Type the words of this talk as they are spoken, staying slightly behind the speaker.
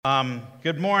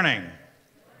Good morning.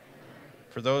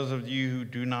 For those of you who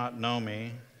do not know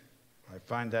me, I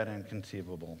find that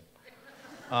inconceivable.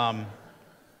 I'm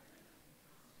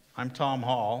Tom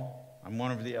Hall. I'm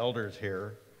one of the elders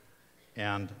here,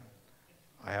 and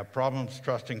I have problems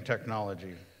trusting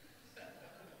technology.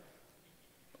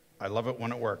 I love it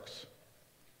when it works.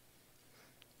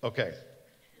 Okay,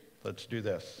 let's do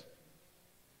this.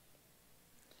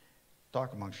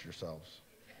 Talk amongst yourselves.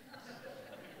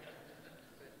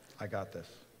 I got this.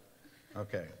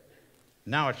 Okay.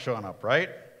 Now it's showing up,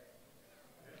 right?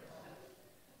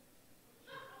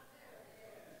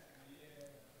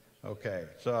 Okay,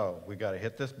 so we got to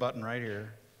hit this button right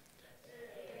here.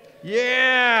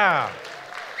 Yeah!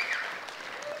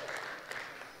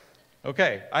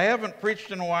 Okay, I haven't preached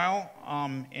in a while,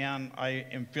 and I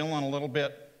am feeling a little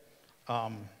bit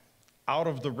out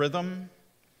of the rhythm.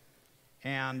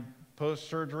 And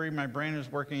post-surgery, my brain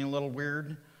is working a little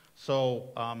weird.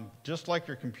 So just like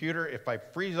your computer, if I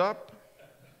freeze up,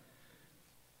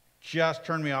 just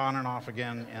turn me on and off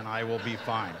again, and I will be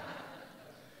fine.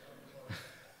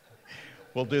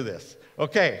 We'll do this.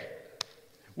 Okay,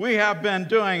 we have been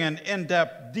doing an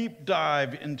in-depth deep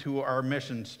dive into our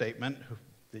mission statement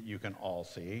that you can all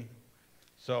see.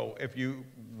 So if you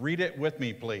read it with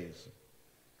me, please.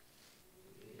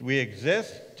 We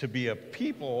exist to be a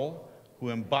people who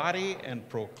embody and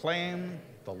proclaim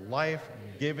the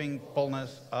life-giving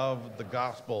fullness of the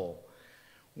gospel.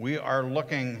 We are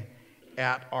looking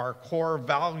at our core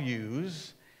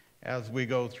values as we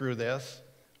go through this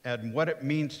and what it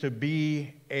means to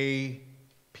be a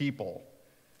people.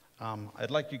 I'd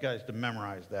like you guys to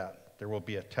memorize that. There will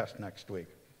be a test next week.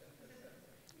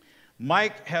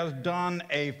 Mike has done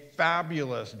a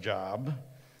fabulous job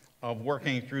of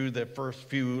working through the first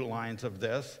few lines of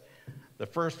this. The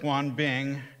first one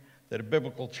being that a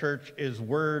biblical church is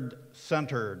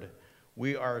word-centered.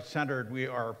 We are centered, we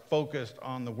are focused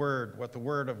on the Word, what the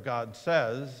Word of God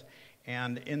says.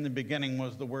 And in the beginning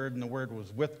was the Word, and the Word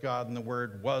was with God, and the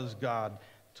Word was God.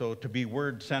 So to be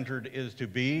word-centered is to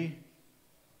be,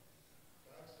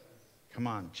 come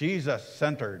on,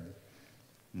 Jesus-centered.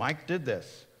 Mike did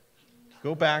this.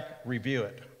 Go back, review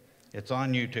it. It's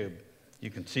on YouTube. You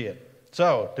can see it.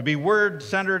 So to be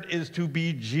word-centered is to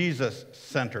be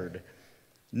Jesus-centered.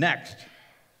 Next,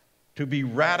 to be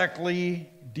radically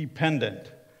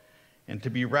dependent. And to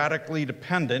be radically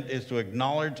dependent is to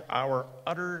acknowledge our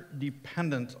utter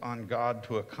dependence on God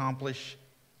to accomplish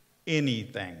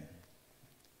anything.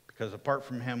 Because apart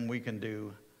from Him, we can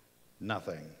do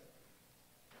nothing.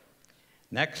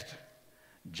 Next,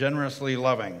 generously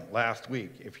loving. Last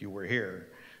week, if you were here,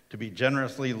 to be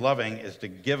generously loving is to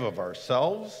give of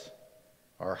ourselves,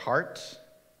 our hearts,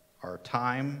 our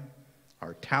time,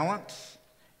 our talents,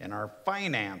 and our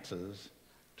finances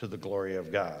to the glory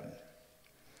of God.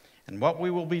 And what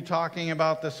we will be talking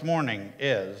about this morning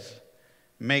is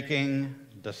making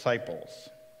disciples.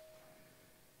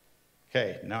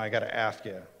 Okay, now I got to ask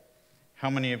you, how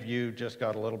many of you just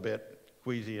got a little bit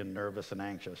queasy and nervous and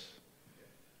anxious?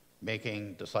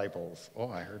 Making disciples. Oh,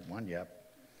 I heard one,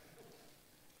 yep.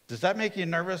 Does that make you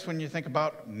nervous when you think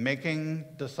about making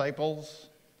disciples?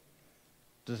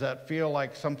 Does that feel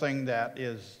like something that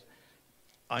is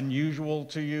unusual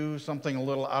to you, something a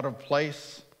little out of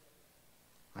place?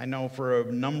 I know for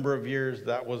a number of years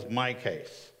that was my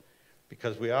case,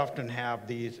 because we often have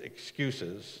these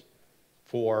excuses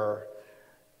for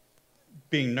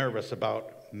being nervous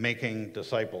about making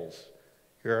disciples.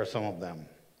 Here are some of them.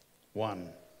 1,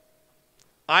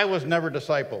 I was never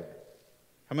discipled.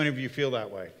 How many of you feel that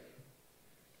way?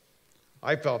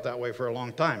 I felt that way for a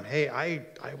long time. Hey, I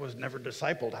was never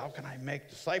discipled. How can I make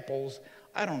disciples?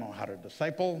 I don't know how to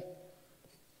disciple.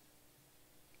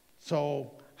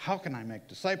 So how can I make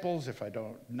disciples if I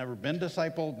never been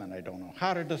discipled, and I don't know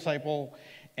how to disciple?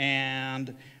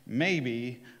 And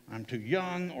maybe I'm too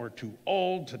young or too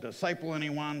old to disciple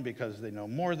anyone because they know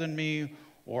more than me,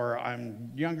 or I'm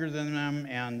younger than them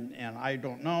and I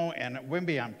don't know, and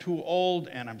maybe I'm too old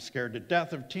and I'm scared to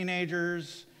death of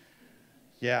teenagers.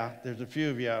 Yeah, there's a few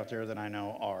of you out there that I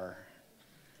know are.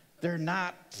 They're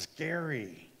not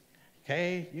scary.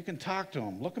 Okay, you can talk to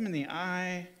them. Look them in the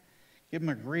eye. Give them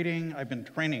a greeting. I've been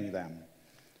training them.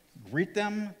 Greet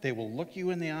them. They will look you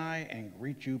in the eye and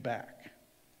greet you back.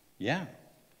 Yeah,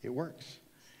 it works.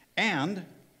 And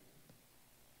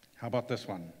how about this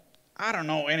one? I don't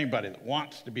know anybody that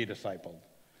wants to be discipled.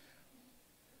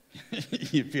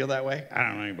 You feel that way? I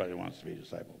don't know anybody that wants to be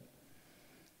discipled.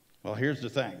 Well, here's the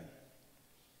thing.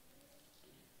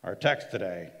 Our text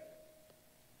today.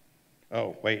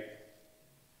 Oh, wait.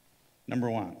 Number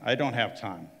 1, I don't have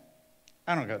time.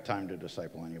 I don't got time to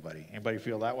disciple anybody. Anybody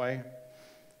feel that way?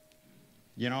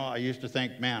 You know, I used to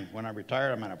think, man, when I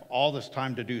retire, I'm going to have all this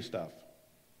time to do stuff.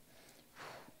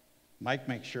 Mike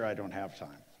makes sure I don't have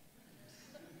time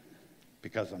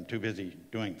because I'm too busy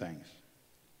doing things,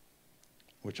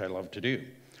 which I love to do.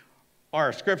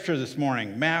 Our scripture this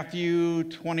morning, Matthew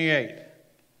 28,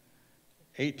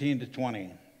 18 to 20.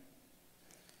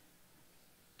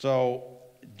 So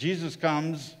Jesus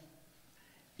comes,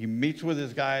 he meets with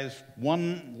his guys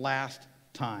one last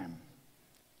time.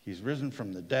 He's risen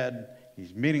from the dead.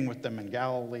 He's meeting with them in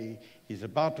Galilee. He's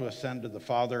about to ascend to the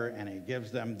Father, and he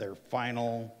gives them their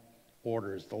final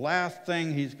orders. The last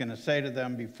thing he's going to say to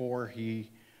them before he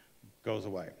goes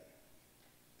away.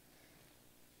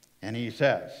 And he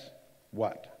says,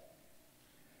 what?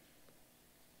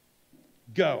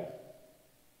 Go.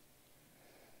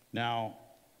 Now,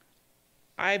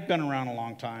 I've been around a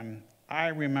long time. I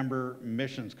remember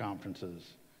missions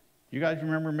conferences. You guys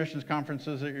remember missions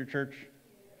conferences at your church?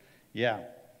 Yeah.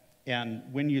 And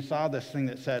when you saw this thing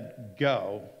that said,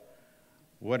 go,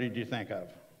 what did you think of?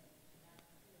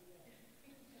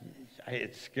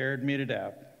 It scared me to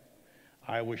death.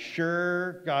 I was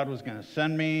sure God was going to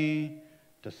send me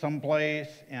to some place,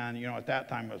 and, you know, at that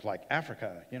time it was like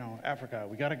Africa, Africa.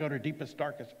 We got to go to deepest,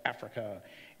 darkest Africa,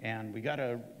 and we got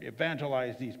to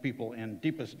evangelize these people in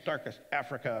deepest, darkest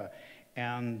Africa.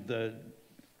 And the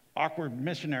awkward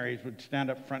missionaries would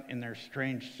stand up front in their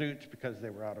strange suits because they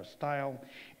were out of style,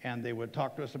 and they would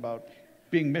talk to us about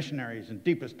being missionaries in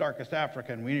deepest, darkest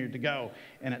Africa, and we needed to go.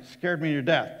 And it scared me to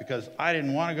death because I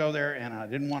didn't want to go there, and I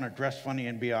didn't want to dress funny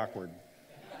and be awkward.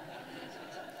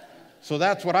 So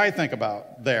that's what I think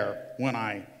about there when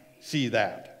I see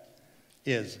that,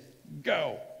 is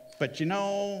go. But you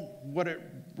know what it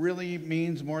really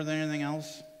means more than anything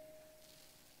else?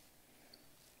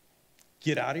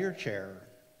 Get out of your chair.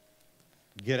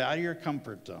 Get out of your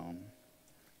comfort zone.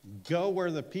 Go where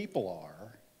the people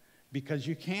are, because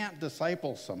you can't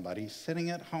disciple somebody sitting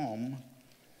at home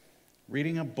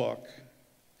reading a book.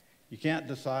 You can't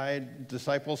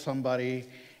disciple somebody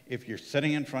if you're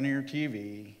sitting in front of your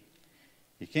TV.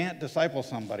 You can't disciple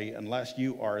somebody unless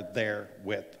you are there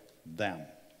with them.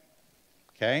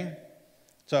 Okay?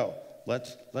 So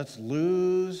let's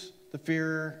lose the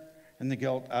fear and the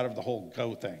guilt out of the whole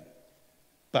go thing.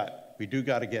 But we do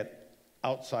got to get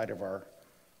outside of our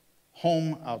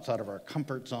home, outside of our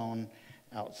comfort zone,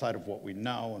 outside of what we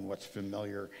know and what's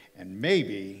familiar, and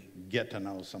maybe get to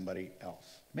know somebody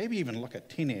else. Maybe even look a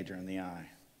teenager in the eye.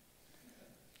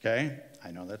 Okay? I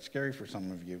know that's scary for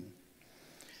some of you.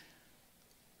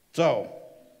 So,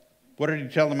 what did he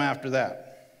tell them after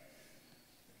that?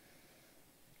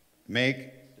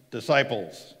 Make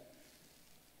disciples.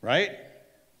 Right?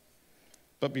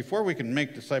 But before we can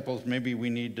make disciples, maybe we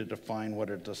need to define what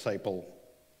a disciple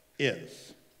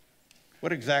is.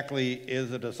 What exactly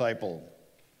is a disciple?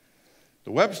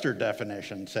 The Webster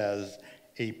definition says,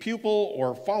 a pupil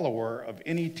or follower of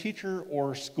any teacher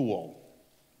or school.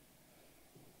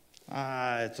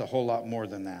 It's a whole lot more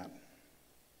than that.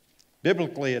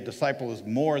 Biblically, a disciple is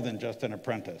more than just an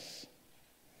apprentice,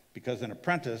 because an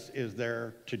apprentice is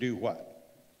there to do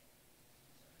what?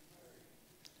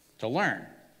 To learn.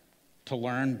 To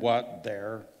learn what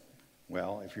their,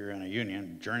 well, if you're in a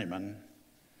union, journeyman,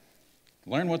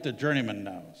 learn what the journeyman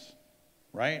knows,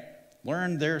 right?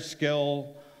 Learn their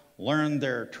skill, learn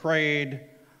their trade,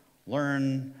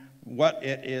 learn what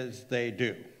it is they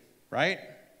do, right?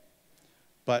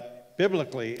 But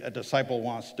biblically, a disciple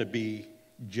wants to be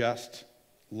just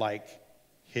like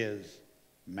his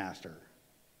master.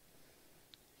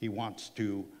 He wants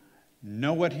to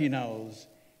know what he knows,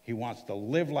 he wants to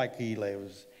live like he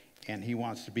lives, and he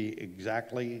wants to be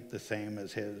exactly the same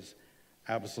as his,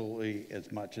 absolutely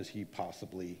as much as he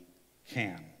possibly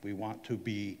can. We want to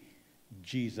be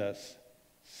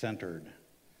Jesus-centered.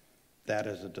 That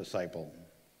is a disciple.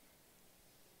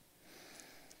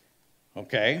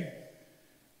 Okay.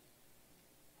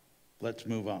 Let's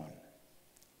move on.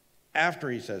 After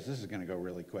he says, this is going to go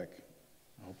really quick.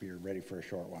 I hope you're ready for a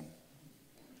short one.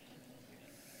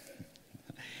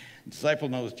 Disciple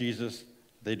knows Jesus.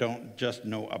 They don't just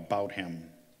know about him.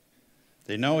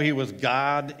 They know he was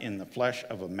God in the flesh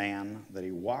of a man, that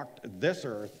he walked this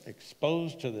earth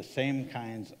exposed to the same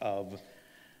kinds of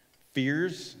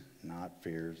fears,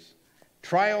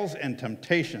 trials and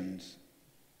temptations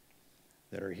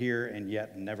that are here and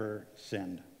yet never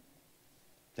sinned.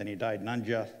 Then he died an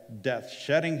unjust death,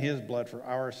 shedding his blood for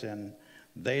our sin.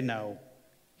 They know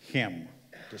him.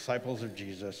 Disciples of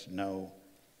Jesus know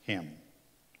him.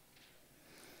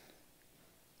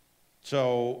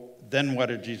 So then what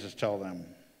did Jesus tell them?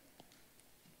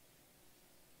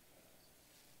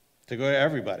 To go to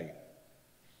everybody.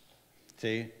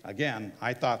 See, again,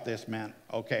 I thought this meant,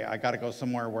 okay, I got to go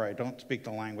somewhere where I don't speak the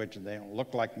language, and they don't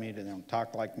look like me, they don't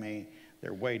talk like me,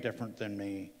 they're way different than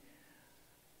me.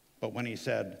 But when he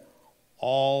said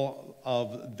all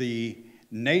of the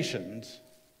nations,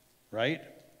 right?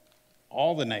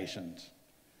 All the nations.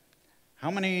 How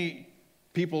many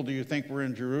people do you think were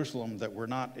in Jerusalem that were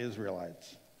not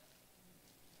Israelites?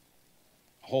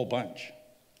 A whole bunch.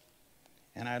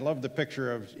 And I love the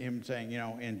picture of him saying,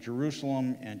 in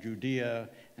Jerusalem and Judea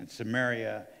and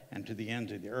Samaria and to the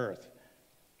ends of the earth.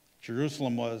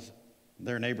 Jerusalem was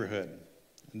their neighborhood.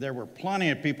 And there were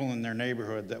plenty of people in their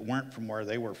neighborhood that weren't from where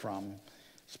they were from,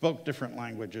 spoke different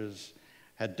languages,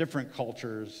 had different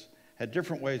cultures, had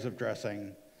different ways of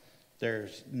dressing.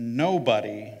 There's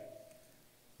nobody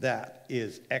that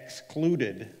is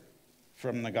excluded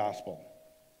from the gospel.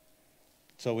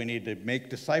 So we need to make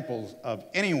disciples of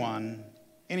anyone,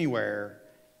 anywhere,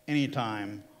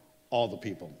 anytime, all the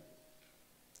people.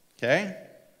 Okay?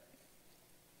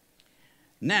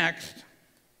 Next,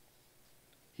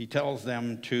 he tells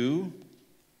them to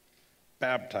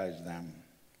baptize them.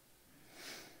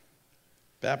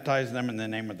 Baptize them in the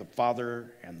name of the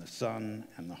Father and the Son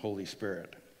and the Holy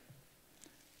Spirit.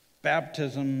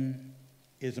 Baptism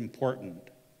is important.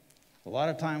 A lot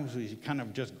of times we kind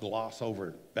of just gloss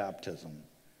over baptism.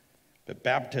 But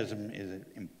baptism is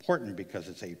important because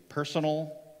it's a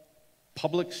personal,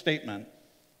 public statement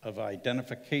of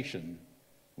identification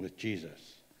with Jesus.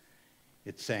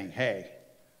 It's saying, hey,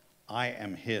 I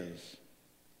am his.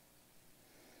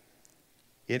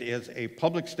 It is a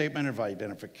public statement of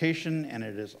identification, and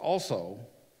it is also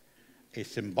a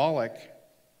symbolic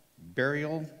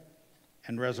burial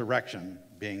and resurrection,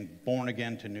 being born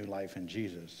again to new life in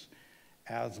Jesus.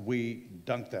 As we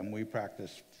dunk them, we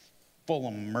practice full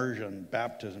immersion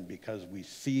baptism because we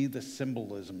see the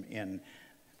symbolism in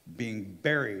being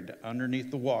buried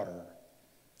underneath the water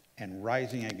and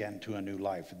rising again to a new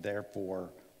life,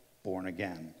 therefore born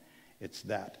again. It's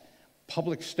that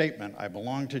public statement, I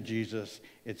belong to Jesus.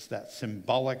 It's that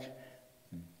symbolic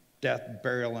death,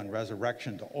 burial, and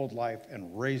resurrection to old life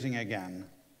and raising again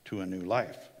to a new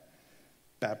life.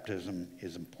 Baptism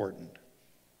is important.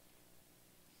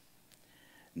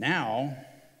 Now,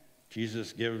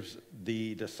 Jesus gives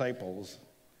the disciples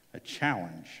a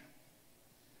challenge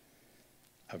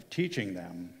of teaching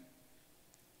them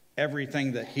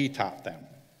everything that he taught them.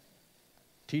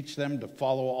 Teach them to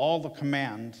follow all the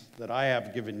commands that I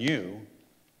have given you.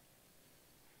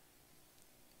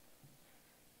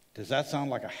 Does that sound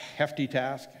like a hefty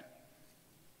task?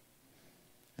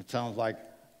 It sounds like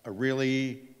a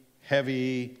really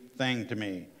heavy thing to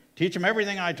me. Teach them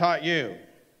everything I taught you.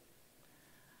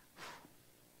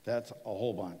 That's a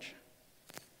whole bunch.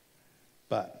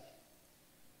 But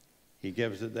he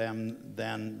gives them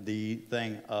then the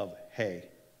thing of, hey,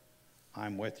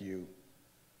 I'm with you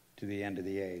to the end of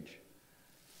the age.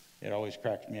 It always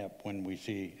cracks me up when we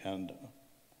see, and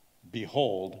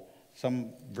behold,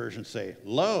 some versions say,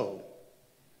 lo.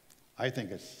 I think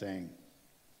it's saying,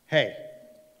 hey,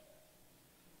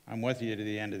 I'm with you to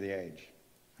the end of the age.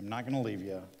 I'm not going to leave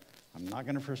you. I'm not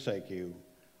going to forsake you.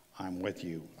 I'm with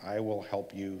you. I will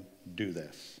help you do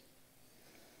this.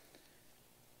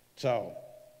 So,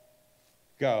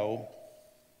 go,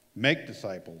 make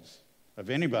disciples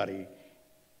of anybody,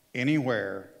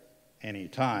 anywhere,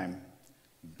 anytime,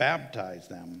 baptize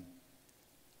them,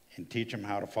 and teach them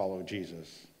how to follow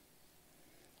Jesus.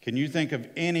 Can you think of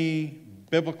any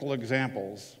biblical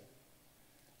examples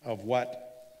of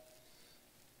what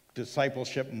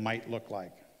discipleship might look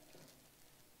like?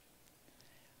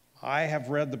 I have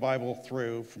read the Bible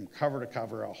through from cover to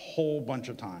cover a whole bunch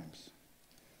of times.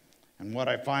 And what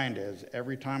I find is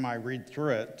every time I read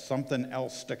through it, something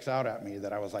else sticks out at me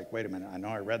that I was like, wait a minute, I know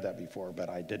I read that before, but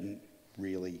I didn't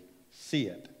really see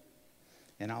it.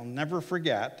 And I'll never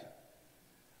forget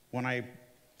when I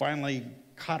finally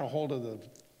caught a hold of the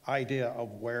idea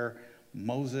of where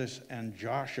Moses and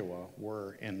Joshua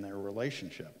were in their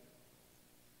relationship.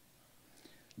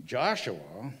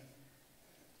 Joshua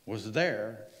was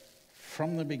there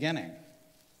from the beginning.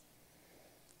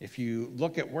 If you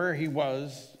look at where he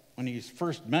was when he's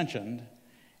first mentioned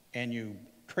and you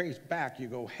trace back, you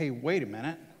go, hey, wait a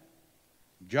minute.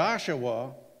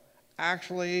 Joshua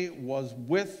actually was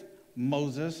with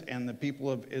Moses and the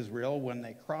people of Israel when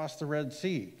they crossed the Red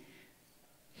Sea.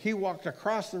 He walked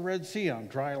across the Red Sea on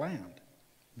dry land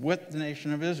with the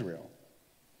nation of Israel.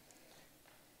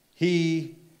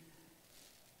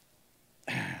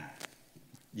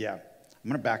 Yeah, I'm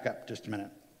going to back up just a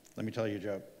minute. Let me tell you a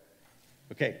joke.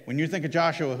 Okay, when you think of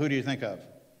Joshua, who do you think of?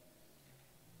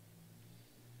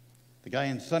 The guy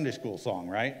in Sunday school song,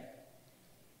 right?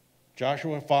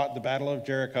 Joshua fought the battle of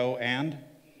Jericho, and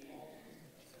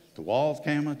the walls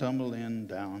came a-tumbling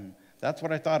down. That's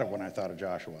what I thought of when I thought of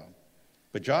Joshua.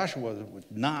 But Joshua was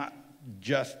not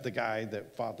just the guy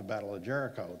that fought the battle of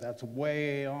Jericho. That's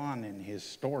way on in his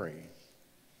story.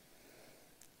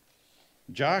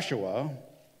 Joshua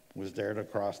was there to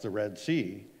cross the Red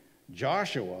Sea.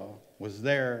 Joshua was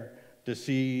there to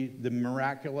see the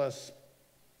miraculous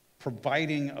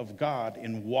providing of God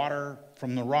in water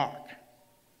from the rock.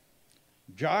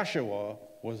 Joshua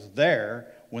was there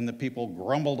when the people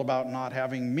grumbled about not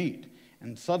having meat,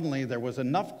 and suddenly there was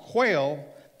enough quail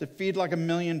to feed like 1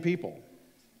 million people.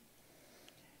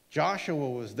 Joshua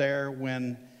was there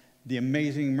when the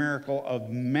amazing miracle of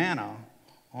manna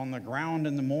on the ground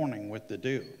in the morning with the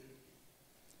dew.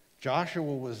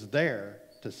 Joshua was there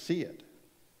to see it.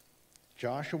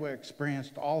 Joshua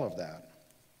experienced all of that.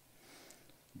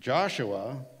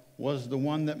 Joshua was the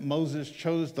one that Moses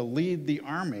chose to lead the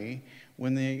army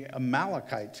when the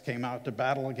Amalekites came out to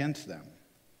battle against them.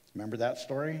 Remember that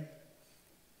story?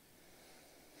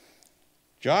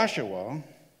 Joshua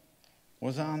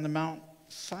was on the Mount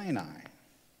Sinai.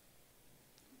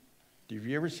 Did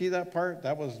you ever see that part?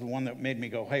 That was the one that made me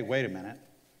go, hey, wait a minute.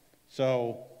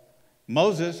 So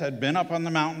Moses had been up on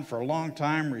the mountain for a long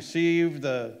time, received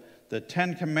the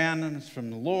 10 commandments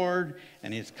from the Lord,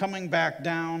 and he's coming back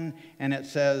down, and it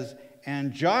says,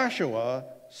 and Joshua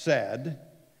said,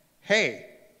 hey,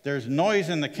 there's noise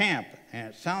in the camp, and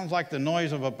it sounds like the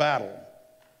noise of a battle.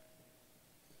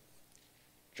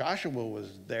 Joshua was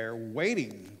there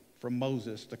waiting for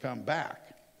Moses to come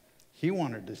back. He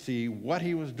wanted to see what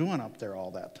he was doing up there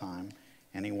all that time,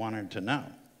 and he wanted to know.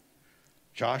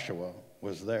 Joshua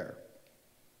was there.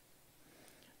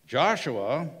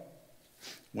 Joshua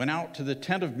went out to the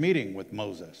tent of meeting with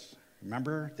Moses.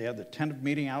 Remember, they had the tent of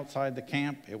meeting outside the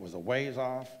camp. It was a ways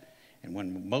off. And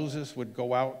when Moses would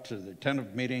go out to the tent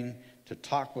of meeting to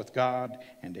talk with God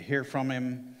and to hear from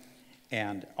him,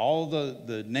 and all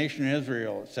the nation of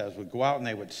Israel, it says, would go out and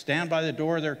they would stand by the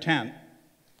door of their tent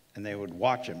and they would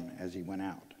watch him as he went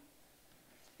out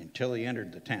until he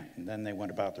entered the tent, and then they went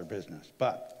about their business.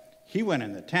 But he went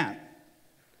in the tent,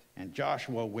 and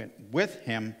Joshua went with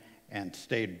him and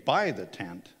stayed by the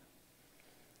tent.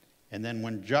 And then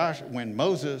when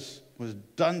Moses was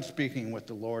done speaking with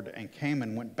the Lord and came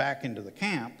and went back into the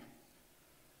camp,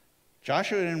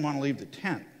 Joshua didn't want to leave the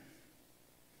tent.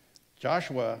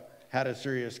 Joshua had a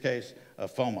serious case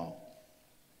of FOMO,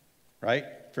 right?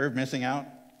 Fear of missing out?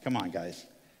 Come on, guys.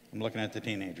 I'm looking at the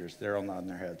teenagers. They're all nodding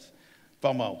their heads.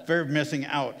 FOMO, fear of missing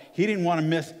out. He didn't want to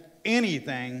miss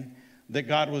anything that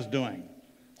God was doing.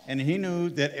 And he knew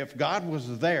that if God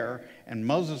was there and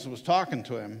Moses was talking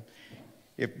to him,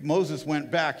 if Moses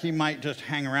went back, he might just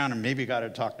hang around and maybe God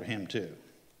would talk to him too.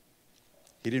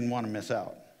 He didn't want to miss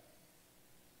out.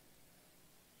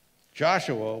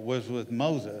 Joshua was with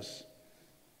Moses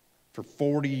for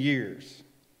 40 years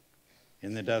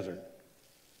in the desert,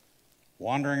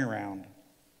 wandering around,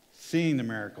 seeing the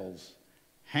miracles,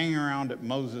 hanging around at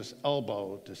Moses'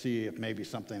 elbow to see if maybe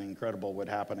something incredible would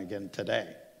happen again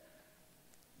today.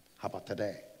 How about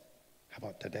today? How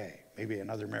about today? Maybe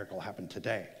another miracle happened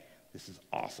today. This is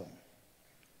awesome.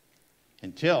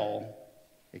 Until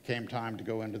it came time to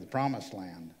go into the promised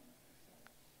land.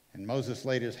 And Moses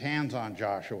laid his hands on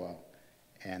Joshua,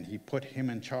 and he put him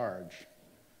in charge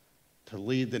to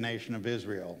lead the nation of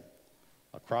Israel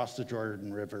across the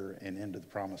Jordan River and into the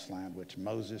promised land, which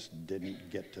Moses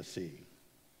didn't get to see.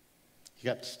 He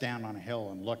got to stand on a hill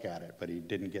and look at it, but he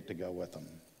didn't get to go with them.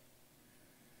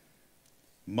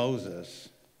 Moses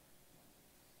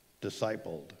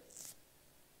discipled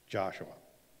Joshua.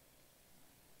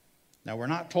 Now, we're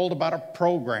not told about a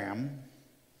program.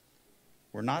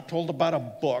 We're not told about a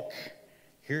book.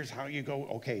 Here's how you go,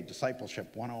 okay,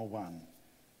 discipleship 101.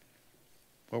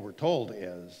 What we're told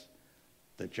is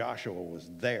that Joshua was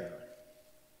there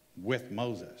with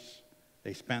Moses.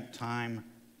 They spent time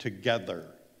together.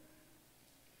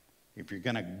 If you're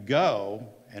going to go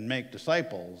and make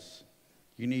disciples,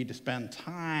 you need to spend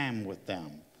time with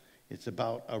them. It's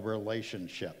about a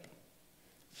relationship.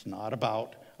 It's not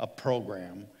about a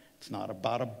program. It's not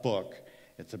about a book.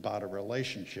 It's about a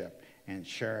relationship and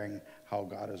sharing how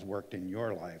God has worked in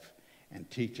your life and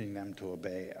teaching them to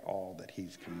obey all that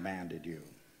he's commanded you.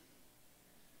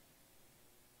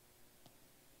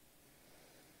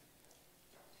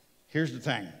 Here's the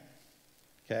thing,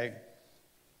 okay?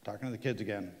 Talking to the kids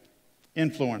again.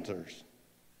 Influencers,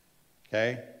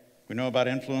 okay? We know about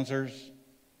influencers,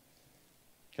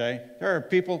 okay? There are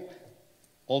people,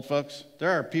 old folks,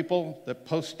 there are people that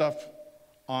post stuff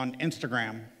on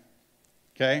Instagram,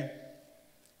 okay?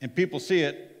 And people see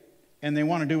it, and they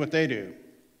want to do what they do.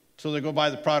 So they go buy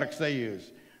the products they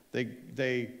use.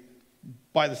 They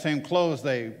buy the same clothes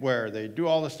they wear. They do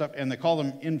all this stuff, and they call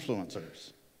them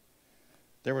influencers.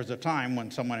 There was a time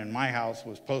when someone in my house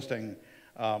was posting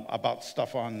about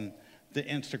stuff on the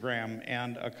Instagram,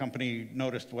 and a company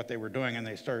noticed what they were doing, and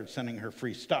they started sending her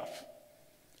free stuff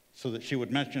so that she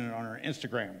would mention it on her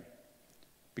Instagram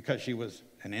because she was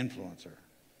an influencer.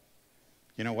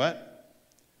 You know what?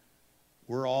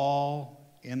 We're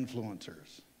all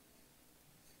influencers.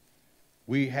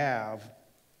 We have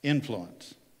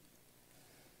influence.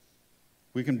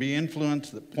 We can be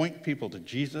influence that point people to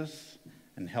Jesus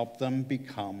and help them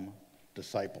become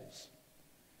disciples.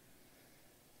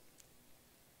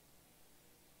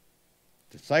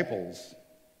 Disciples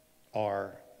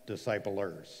are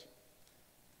disciplers.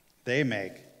 They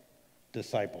make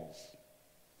disciples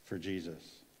for Jesus.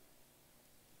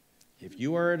 If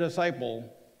you are a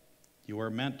disciple, you are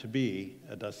meant to be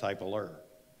a discipler.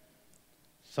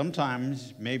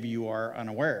 Sometimes maybe you are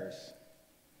unawares.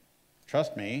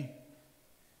 Trust me,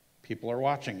 people are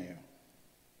watching you.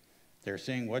 They're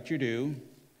seeing what you do.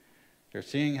 They're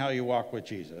seeing how you walk with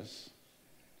Jesus.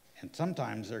 And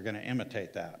sometimes they're going to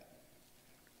imitate that,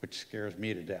 which scares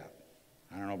me to death.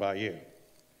 I don't know about you,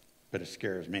 but it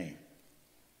scares me.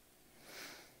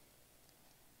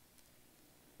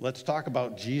 Let's talk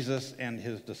about Jesus and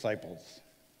his disciples.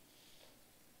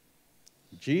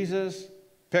 Jesus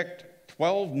picked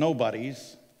 12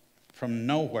 nobodies from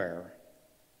nowhere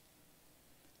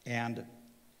and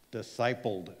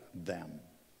discipled them.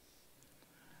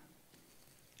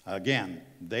 Again,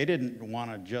 they didn't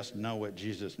want to just know what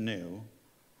Jesus knew.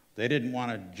 They didn't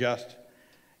want to just,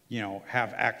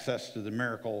 have access to the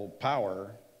miracle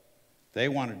power. They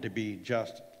wanted to be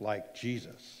just like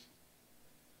Jesus.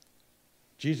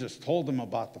 Jesus told them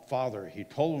about the Father. He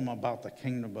told them about the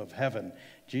kingdom of heaven.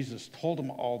 Jesus told them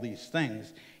all these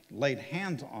things, laid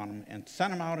hands on them, and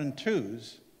sent them out in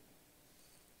twos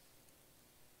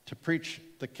to preach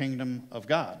the kingdom of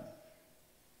God.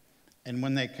 And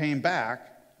when they came back,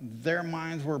 their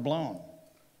minds were blown.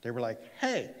 They were like,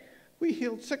 hey, we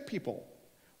healed sick people.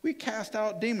 We cast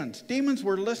out demons. Demons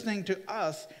were listening to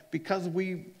us because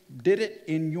we did it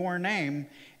in your name,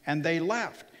 and they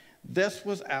left. This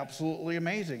was absolutely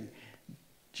amazing.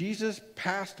 Jesus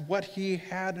passed what he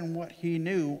had and what he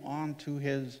knew on to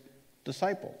his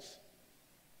disciples.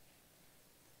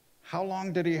 How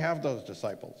long did he have those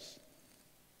disciples?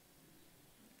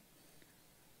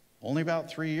 Only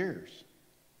about 3 years.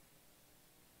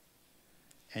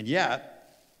 And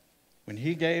yet, when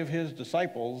he gave his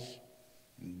disciples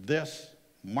this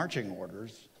marching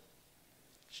orders,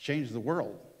 it's changed the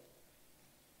world.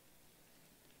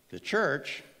 The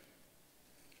church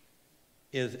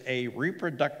is a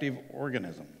reproductive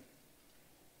organism.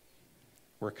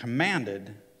 We're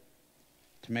commanded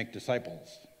to make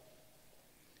disciples.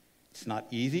 It's not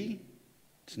easy,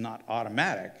 it's not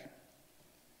automatic,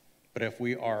 but if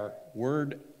we are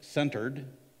word-centered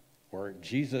or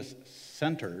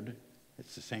Jesus-centered,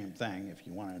 it's the same thing if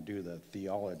you want to do the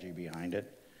theology behind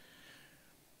it.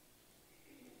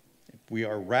 If we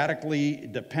are radically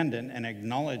dependent and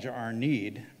acknowledge our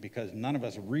need, because none of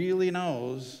us really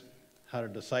knows how to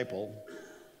disciple,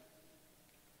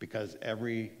 because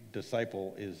every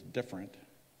disciple is different,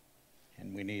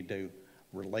 and we need to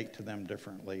relate to them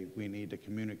differently. We need to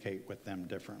communicate with them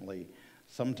differently.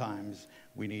 Sometimes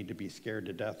we need to be scared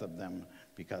to death of them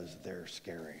because they're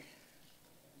scary.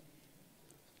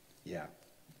 Yeah,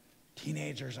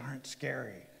 teenagers aren't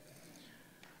scary.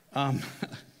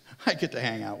 I get to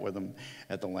hang out with them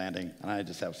at the landing, and I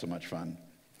just have so much fun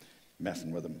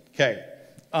messing with them. Okay.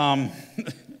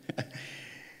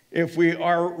 If we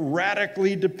are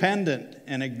radically dependent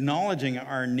and acknowledging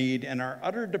our need and our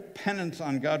utter dependence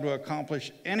on God to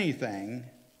accomplish anything,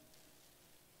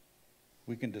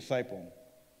 we can disciple.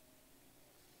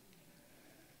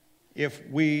 If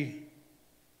we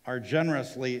are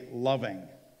generously loving,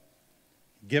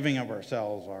 giving of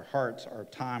ourselves, our hearts, our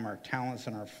time, our talents,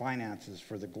 and our finances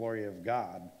for the glory of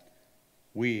God,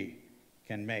 we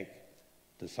can make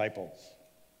disciples.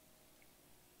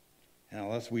 And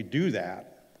unless we do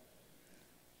that,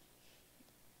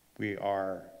 we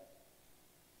are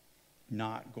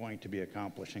not going to be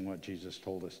accomplishing what Jesus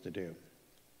told us to do.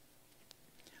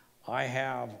 I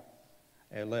have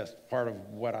a list. Part of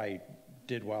what I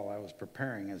did while I was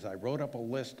preparing is I wrote up a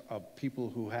list of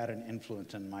people who had an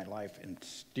influence in my life and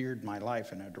steered my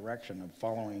life in a direction of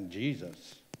following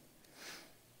Jesus.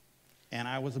 And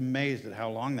I was amazed at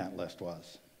how long that list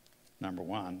was, number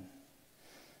one.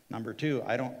 Number two,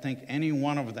 I don't think any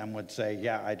one of them would say,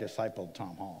 yeah, I discipled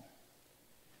Tom Hall.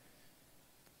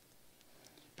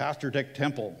 Pastor Dick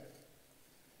Temple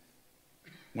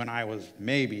when I was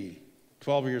maybe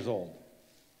 12 years old.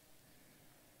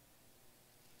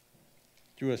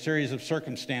 Through a series of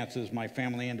circumstances, my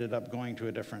family ended up going to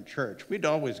a different church. We'd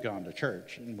always gone to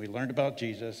church, and we learned about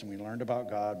Jesus, and we learned about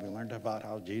God. We learned about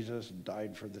how Jesus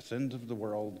died for the sins of the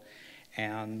world,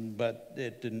 but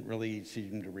it didn't really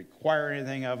seem to require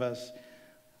anything of us.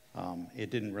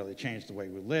 It didn't really change the way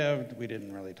we lived. We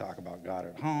didn't really talk about God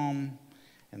at home.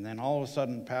 And then all of a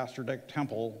sudden, Pastor Dick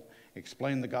Temple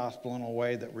explained the gospel in a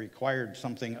way that required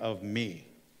something of me.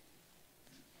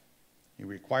 He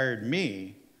required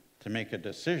me to make a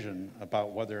decision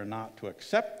about whether or not to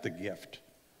accept the gift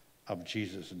of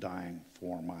Jesus dying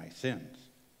for my sins.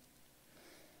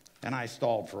 And I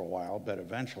stalled for a while, but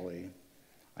eventually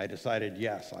I decided,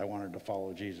 yes, I wanted to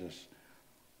follow Jesus.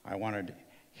 I wanted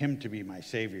him to be my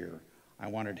Savior. I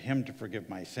wanted him to forgive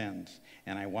my sins,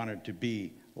 and I wanted to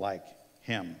be like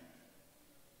him.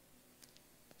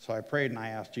 So I prayed and I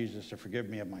asked Jesus to forgive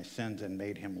me of my sins and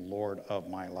made him Lord of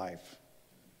my life.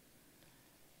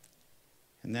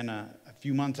 And then a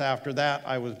few months after that,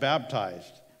 I was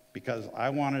baptized because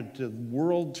I wanted the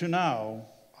world to know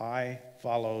I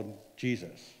followed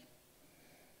Jesus.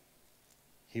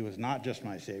 He was not just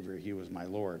my Savior, he was my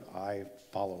Lord. I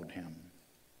followed him.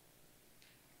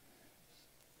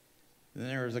 And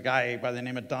there was a guy by the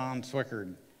name of Don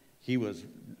Swickard. He was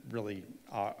really,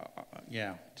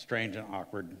 strange and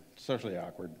awkward, socially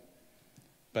awkward.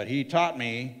 But he taught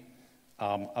me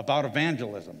about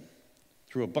evangelism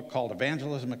through a book called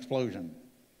Evangelism Explosion.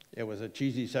 It was a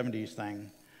cheesy 70s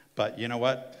thing, but you know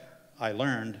what? I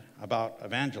learned about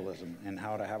evangelism and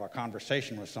how to have a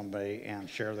conversation with somebody and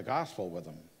share the gospel with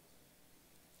them.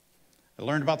 I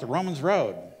learned about the Romans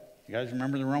Road. You guys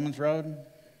remember the Romans Road?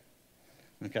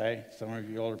 Okay, some of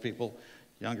you older people,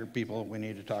 younger people, we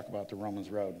need to talk about the Romans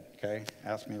Road, okay?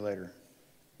 Ask me later.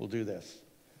 We'll do this.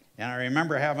 And I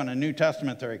remember having a New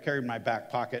Testament there. I carried in my back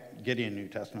pocket, Gideon New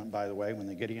Testament, by the way, when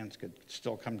the Gideons could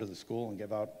still come to the school and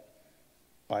give out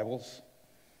Bibles.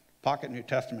 Pocket New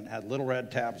Testament had little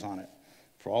red tabs on it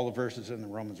for all the verses in the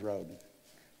Romans Road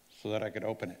so that I could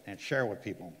open it and share with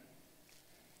people.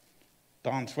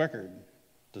 Don Swickard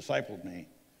discipled me.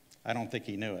 I don't think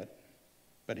he knew it,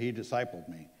 but he discipled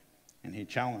me, and he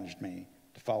challenged me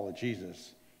to follow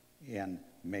Jesus in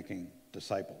making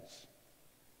disciples.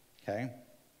 Okay?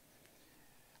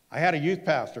 I had a youth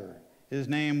pastor. His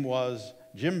name was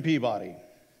Jim Peabody.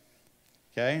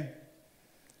 Okay?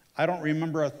 I don't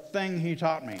remember a thing he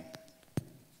taught me.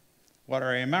 What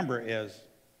I remember is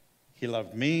he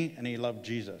loved me and he loved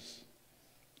Jesus.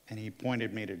 And he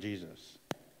pointed me to Jesus.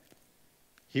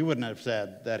 He wouldn't have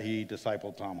said that he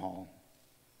discipled Tom Hall,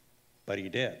 but he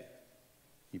did.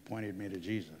 He pointed me to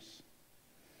Jesus.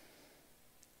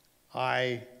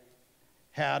 I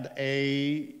had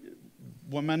a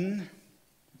woman,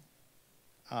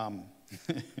 I'm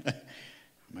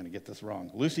going to get this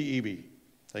wrong, Lucy Eby. Did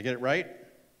I get it right?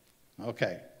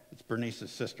 Okay, it's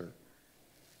Bernice's sister.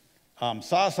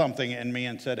 Saw something in me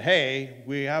and said, hey,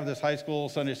 we have this high school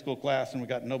Sunday school class and we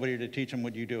got nobody to teach them,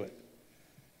 would you do it?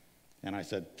 And I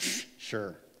said,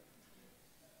 sure.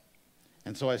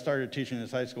 And so I started teaching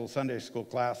this high school Sunday school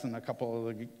class, and a couple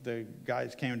of the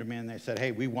guys came to me and they said,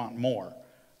 hey, we want more.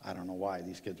 I don't know why,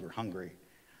 these kids were hungry.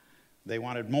 They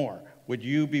wanted more. Would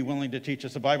you be willing to teach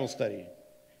us a Bible study?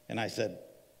 And I said,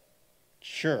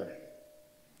 sure.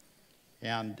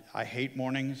 And I hate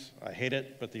mornings, I hate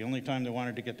it, but the only time they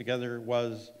wanted to get together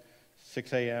was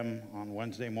 6 a.m. on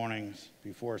Wednesday mornings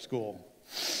before school.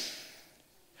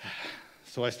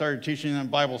 So I started teaching them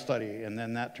Bible study, and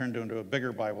then that turned into a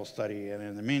bigger Bible study. And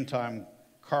in the meantime,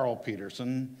 Carl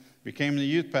Peterson became the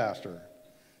youth pastor.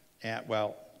 And,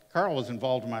 well, Carl was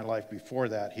involved in my life before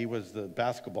that. He was the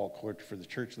basketball coach for the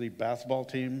church league basketball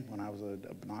team when I was an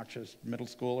obnoxious middle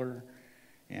schooler,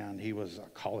 and he was a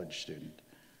college student.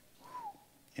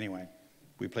 Anyway,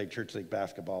 we played church league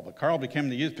basketball. But Carl became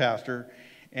the youth pastor,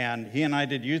 and he and I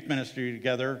did youth ministry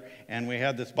together, and we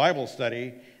had this Bible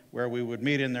study where we would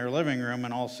meet in their living room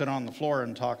and all sit on the floor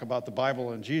and talk about the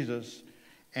Bible and Jesus.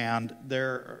 And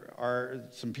there are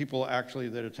some people actually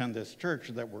that attend this church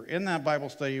that were in that Bible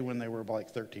study when they were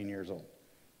like 13 years old.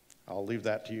 I'll leave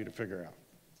that to you to figure out.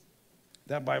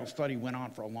 That Bible study went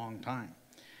on for a long time.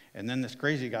 And then this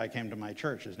crazy guy came to my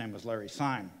church. His name was Larry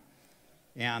Syme.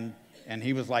 And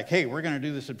he was like, hey, we're going to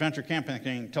do this adventure camping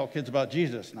thing, tell kids about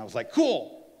Jesus. And I was like,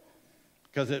 cool.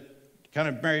 Because it kind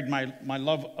of married my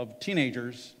love of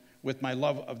teenagers with my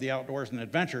love of the outdoors and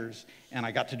adventures, and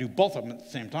I got to do both of them at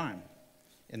the same time.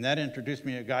 And that introduced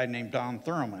me to a guy named Don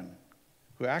Thurman,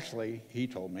 who actually, he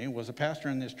told me, was a pastor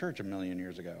in this church a million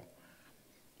years ago.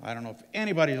 I don't know if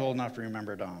anybody's old enough to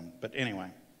remember Don, but anyway.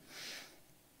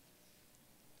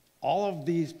 All of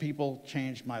these people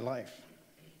changed my life.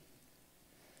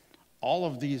 All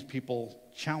of these people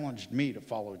challenged me to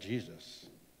follow Jesus.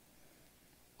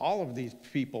 All of these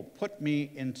people put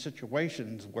me in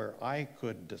situations where I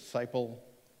could disciple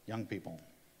young people.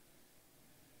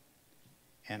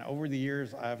 And over the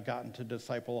years, I've gotten to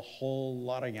disciple a whole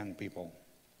lot of young people.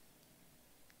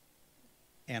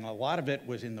 And a lot of it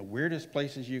was in the weirdest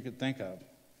places you could think of,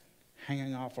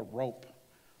 hanging off a rope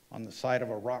on the side of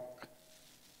a rock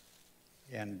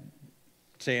and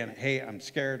saying, hey, I'm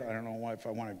scared, I don't know if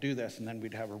I want to do this, and then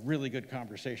we'd have a really good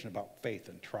conversation about faith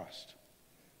and trust.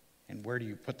 And where do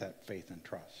you put that faith and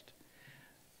trust?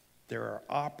 There are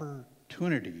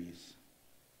opportunities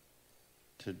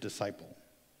to disciple.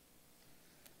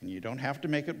 And you don't have to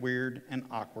make it weird and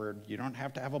awkward. You don't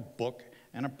have to have a book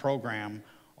and a program.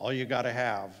 All you got to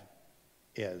have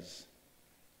is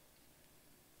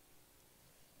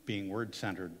being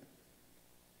word-centered,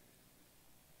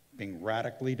 being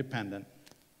radically dependent,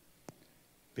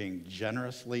 being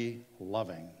generously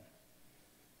loving,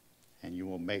 and you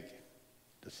will make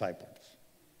disciples.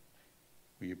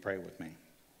 Will you pray with me?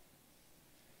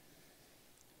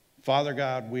 Father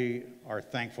God, we are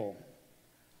thankful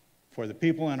for the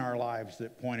people in our lives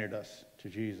that pointed us to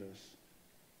Jesus.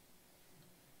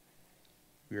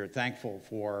 We are thankful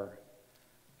for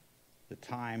the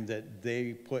time that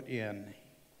they put in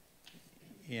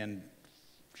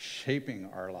shaping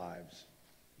our lives.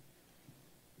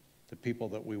 The people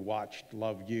that we watched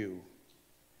love you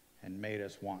and made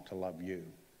us want to love you.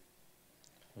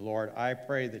 Lord, I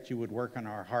pray that you would work in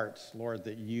our hearts, Lord,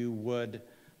 that you would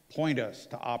point us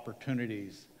to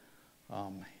opportunities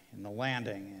in the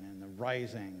Landing and in the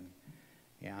Rising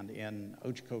and in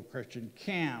Ochco Christian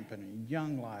Camp and in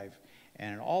Young Life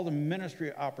and in all the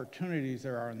ministry opportunities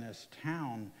there are in this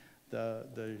town,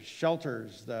 the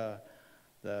shelters,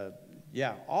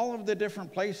 all of the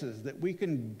different places that we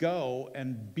can go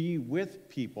and be with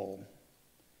people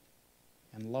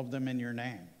and love them in your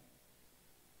name.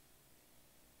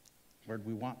 Lord,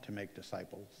 we want to make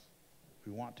disciples.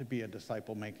 We want to be a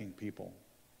disciple-making people.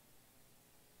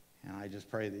 And I just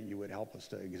pray that you would help us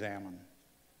to examine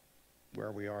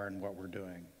where we are and what we're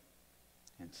doing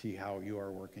and see how you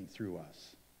are working through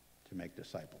us to make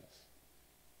disciples.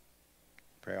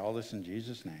 Pray all this in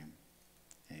Jesus' name.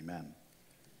 Amen.